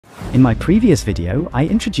In my previous video, I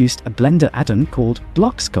introduced a Blender add-on called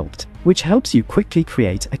BlockSculpt, which helps you quickly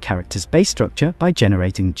create a character's base structure by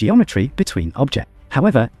generating geometry between objects.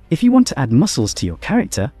 However, if you want to add muscles to your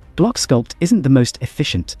character, BlockSculpt isn't the most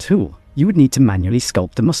efficient tool. You would need to manually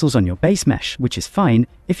sculpt the muscles on your base mesh, which is fine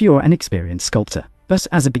if you're an experienced sculptor. But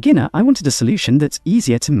as a beginner, I wanted a solution that's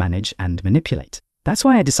easier to manage and manipulate. That's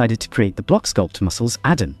why I decided to create the BlockSculpt Muscles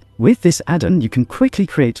add-on. With this add-on, you can quickly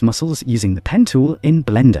create muscles using the pen tool in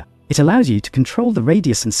Blender. It allows you to control the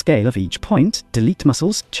radius and scale of each point, delete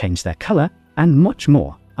muscles, change their color, and much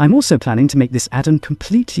more. I'm also planning to make this add-on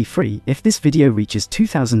completely free if this video reaches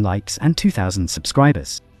 2,000 likes and 2,000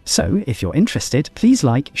 subscribers. So, if you're interested, please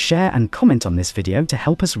like, share, and comment on this video to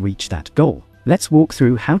help us reach that goal. Let's walk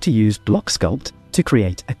through how to use BlockSculpt to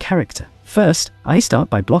create a character. First, I start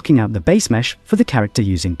by blocking out the base mesh for the character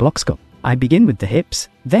using BlockSculpt. I begin with the hips,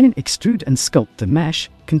 then extrude and sculpt the mesh,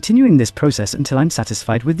 continuing this process until I'm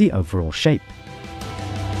satisfied with the overall shape.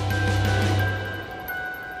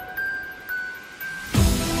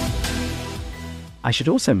 I should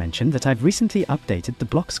also mention that I've recently updated the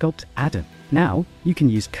BlockSculpt add-on. Now, you can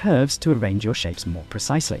use curves to arrange your shapes more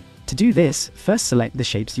precisely. To do this, first select the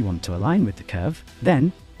shapes you want to align with the curve,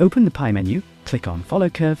 then open the pie menu, click on Follow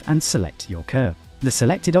Curve and select your curve. The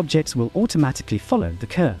selected objects will automatically follow the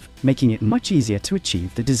curve, making it much easier to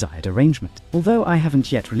achieve the desired arrangement. Although I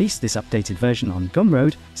haven't yet released this updated version on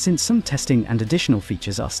Gumroad, since some testing and additional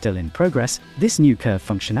features are still in progress, this new curve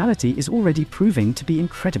functionality is already proving to be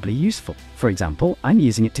incredibly useful. For example, I'm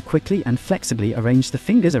using it to quickly and flexibly arrange the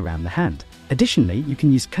fingers around the hand. Additionally, you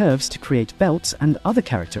can use curves to create belts and other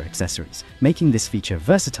character accessories, making this feature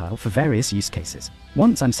versatile for various use cases.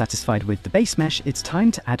 Once I'm satisfied with the base mesh, it's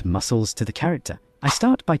time to add muscles to the character. I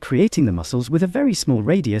start by creating the muscles with a very small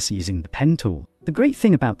radius using the pen tool. The great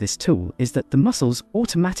thing about this tool is that the muscles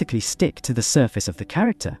automatically stick to the surface of the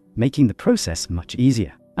character, making the process much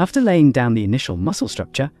easier. After laying down the initial muscle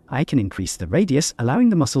structure, I can increase the radius, allowing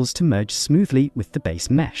the muscles to merge smoothly with the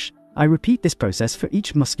base mesh. I repeat this process for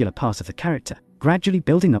each muscular part of the character, gradually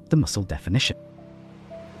building up the muscle definition.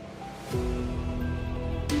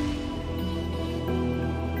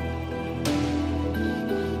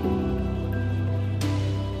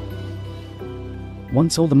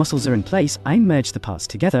 Once all the muscles are in place, I merge the parts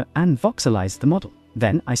together and voxelize the model.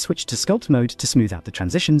 Then I switch to sculpt mode to smooth out the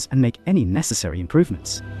transitions and make any necessary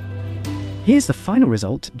improvements. Here's the final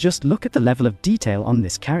result. Just look at the level of detail on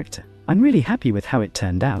this character. I'm really happy with how it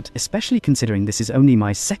turned out, especially considering this is only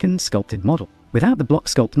my second sculpted model. Without the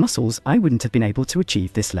BlockSculpt muscles, I wouldn't have been able to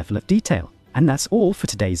achieve this level of detail. And that's all for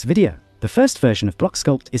today's video. The first version of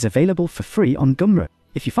BlockSculpt is available for free on Gumroad.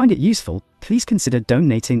 If you find it useful, please consider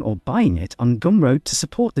donating or buying it on Gumroad to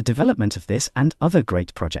support the development of this and other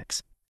great projects.